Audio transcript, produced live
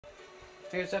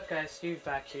Hey, what's up guys, Steve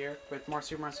back here with more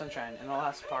Super Mario Sunshine. In the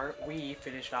last part, we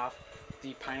finished off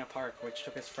the Pinot Park, which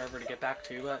took us forever to get back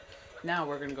to, but now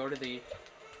we're going to go to the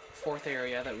fourth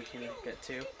area that we can get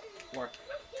to. Or,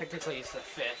 technically it's the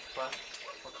fifth, but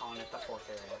we're calling it the fourth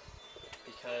area.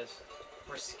 Because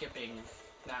we're skipping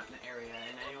that area,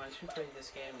 and anyone who played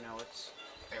this game knows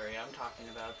which area I'm talking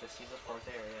about. This is the fourth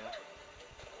area.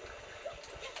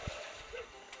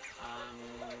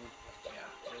 Yeah,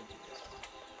 we'll do this one.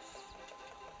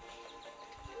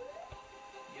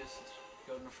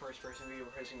 Go in the first person view,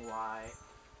 we're pressing Y.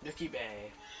 Noki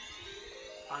Bay.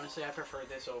 Honestly, I prefer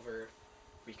this over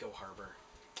Rico Harbor.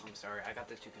 I'm sorry, I got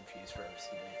the two confused for a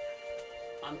minute.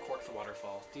 Uncork the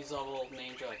Waterfall. These level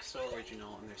names are like so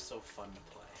original and they're so fun to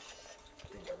play.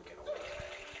 They never get old.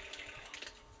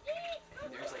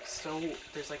 And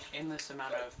there's like endless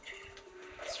amount of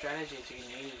strategies you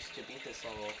can use to beat this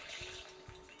level.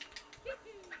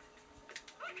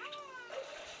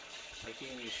 Like you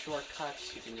can use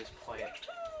shortcuts, you can just play it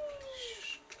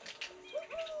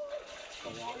a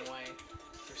long way.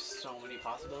 There's so many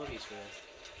possibilities for this.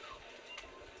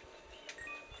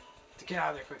 To get out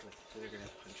of there quickly, so they're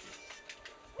gonna punch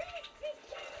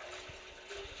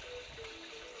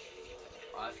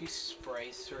you. If you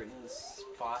spray certain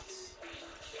spots,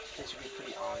 this should be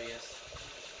pretty obvious.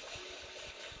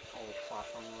 Oh,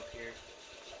 platform up here.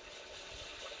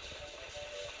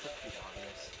 They're pretty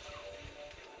obvious.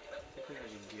 They pretty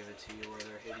much give it to you where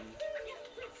they're hidden.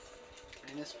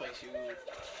 In this place you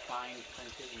find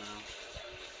Plantismo.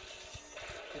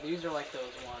 So these are like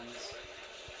those ones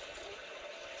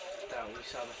that we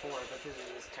saw before, but this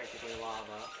is technically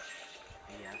lava.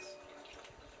 Yes.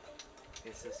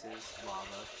 Yes, this is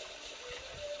lava.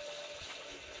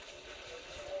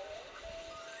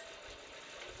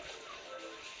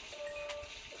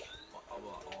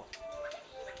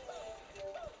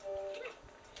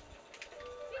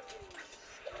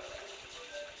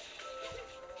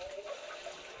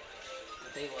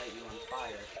 They light you on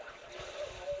fire.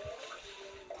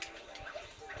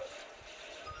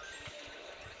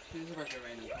 There's a bunch of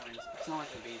random coins. It's not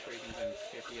like the beach where you can find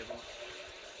 50 of them.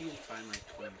 You can find like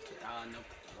 20 or 30. Nope.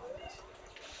 Llamas.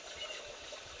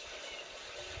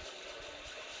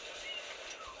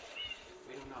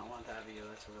 We do not want that view.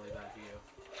 That's a really bad view.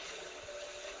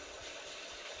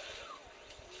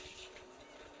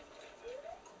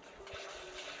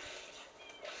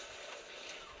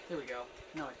 There we go.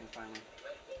 Now I can finally.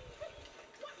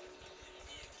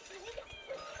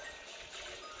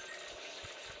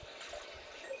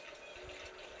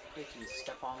 They can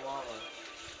step on lava.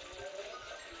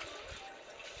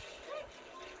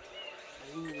 I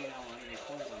didn't even know how many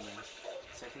coins on there.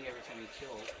 So I think every time you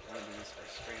kill, one of these are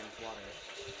spraying with water.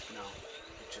 No,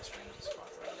 it's just random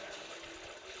spots like that.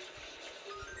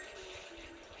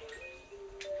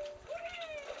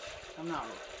 If I'm not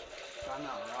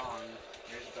wrong,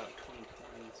 there's about 20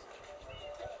 coins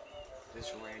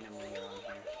just randomly around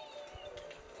here.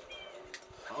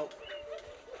 Oh.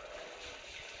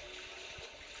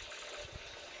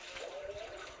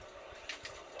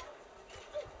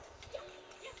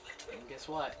 And guess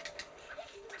what?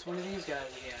 It's one of these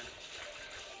guys again.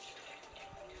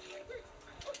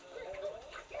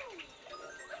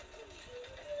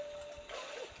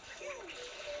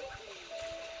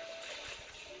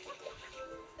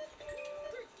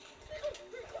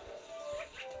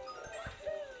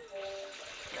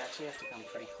 You actually have to come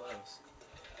pretty close.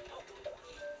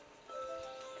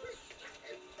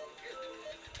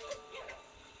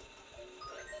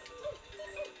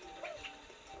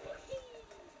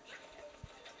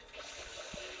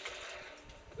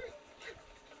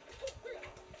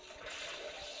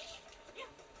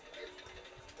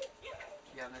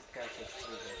 Yeah, this guy takes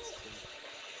 3 hits too.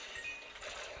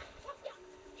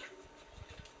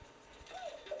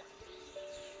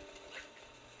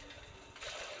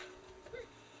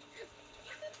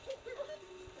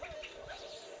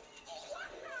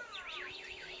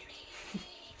 You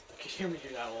can hear me do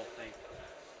that whole thing.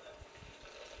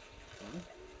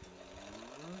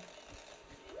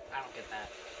 I don't get that.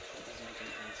 It doesn't make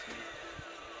any sense to me.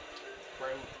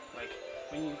 Where, like,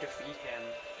 when you defeat him,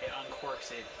 it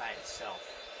uncorks it by itself.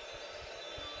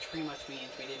 Which pretty much means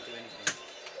we didn't do anything.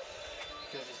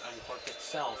 Because it's uncorked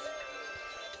itself.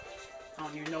 I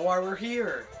don't even know why we're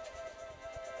here.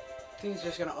 I think it's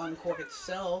just gonna uncork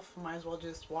itself. Might as well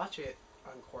just watch it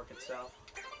uncork itself.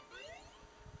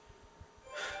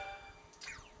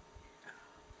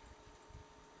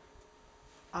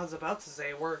 I was about to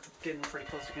say we're getting pretty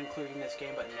close to concluding this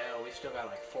game, but no, we still got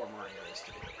like 4 more areas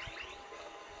to do.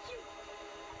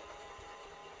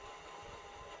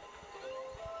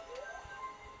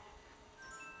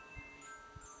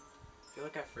 feel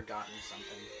like I've forgotten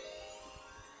something.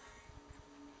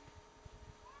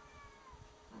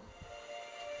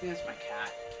 I think that's my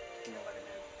cat. I'm gonna let him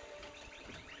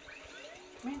in.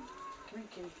 Come in. Come in,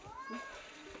 kitty.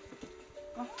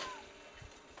 Come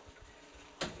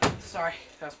on. Sorry,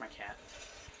 that's my cat.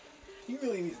 He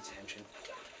really needs attention.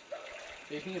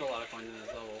 You can get a lot of coins in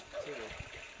this level, too.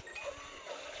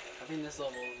 I think this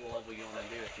level is the level you want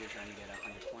to do if you're trying to get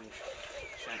 100 coins.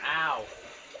 Ow!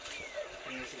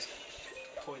 And this is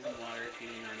poison water, if you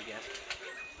didn't already guess.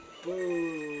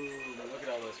 Boom! Look at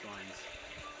all those coins.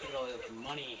 Look at all that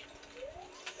money.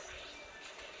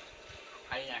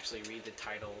 I didn't actually read the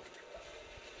title,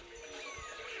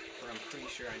 but I'm pretty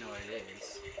sure I know what it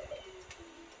is.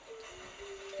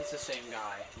 It's the same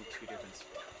guy from two different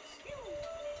spots.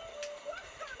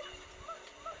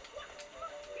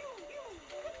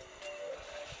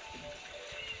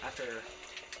 After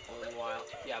a little while,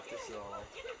 yeah, this is all.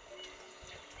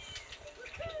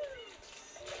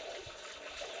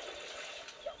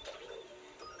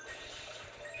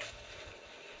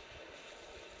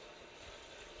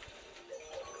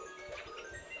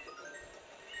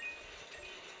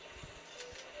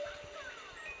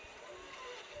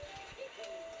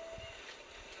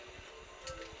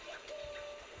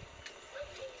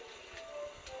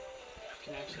 What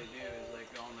you can actually do is like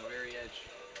go on the very edge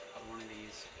of one of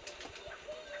these.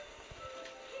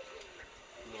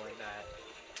 Go like that.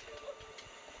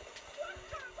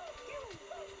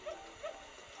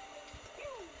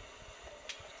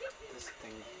 This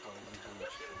thing probably doesn't have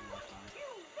much time left on it.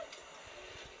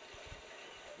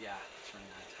 Yeah, it's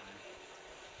running out of time.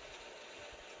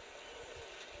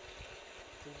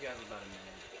 I think you have about a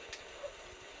minute.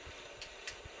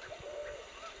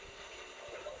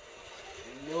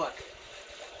 And look!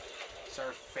 It's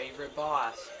our favorite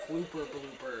boss, Blooper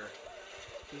Blooper.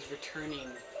 He's returning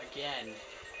again.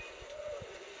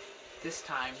 This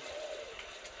time,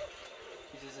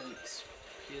 he doesn't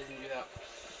do that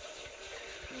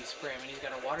when you spray him, and he's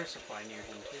got a water supply near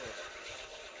him too.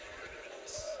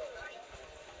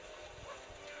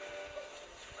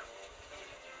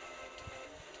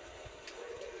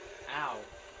 Ow.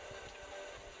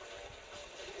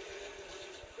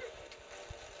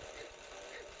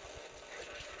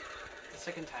 The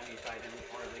second time you fight him,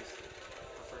 or at least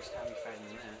the first time you fight him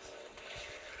in this.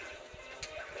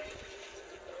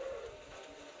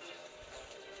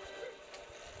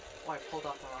 Oh, I pulled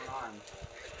off the wrong arm.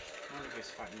 I wonder if he's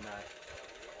fighting back.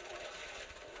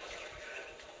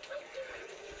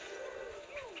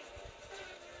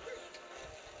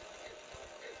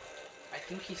 I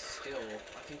think he's still.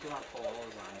 I think you want to pull all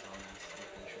his arms on this. I'm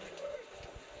pretty sure.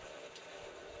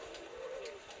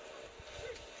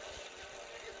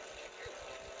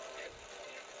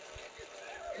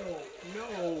 Oh,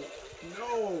 no!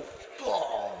 No!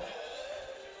 Oh.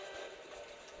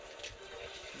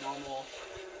 Normal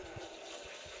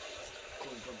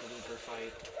blooper blooper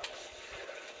fight.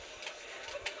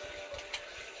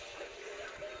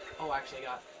 Oh, I actually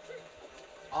got.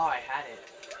 Oh, I had it.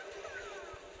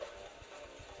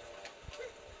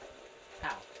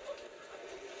 How?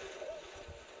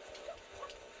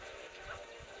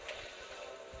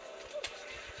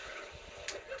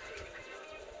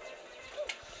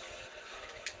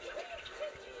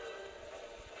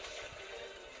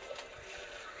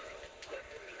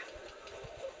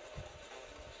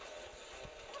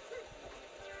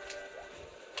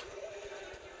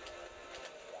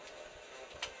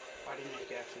 Why didn't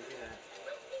you actually do that?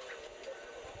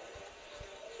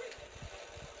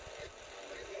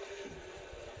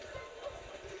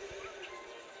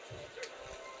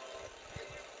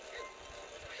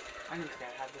 I didn't think I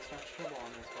had this much trouble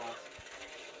on this boss.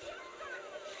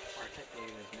 Or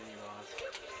technically this mini boss.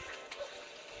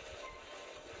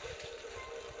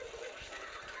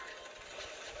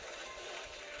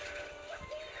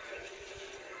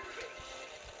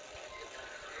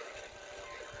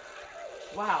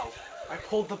 Wow, I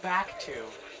pulled the back too.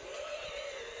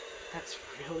 That's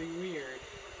really weird.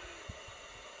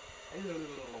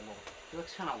 He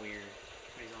looks kind of weird,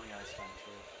 but he's only got his thumb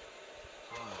too.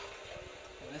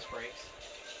 And this breaks.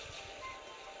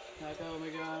 Like, oh my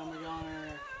god, oh my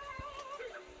goner.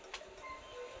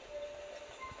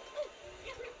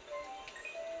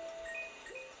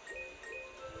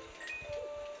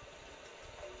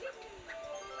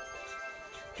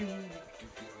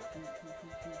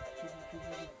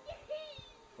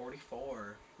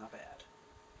 $44, not bad.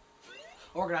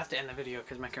 We're gonna have to end the video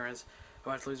because my camera's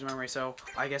about to lose memory, so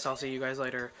I guess I'll see you guys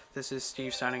later. This is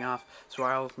Steve signing off, so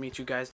I'll meet you guys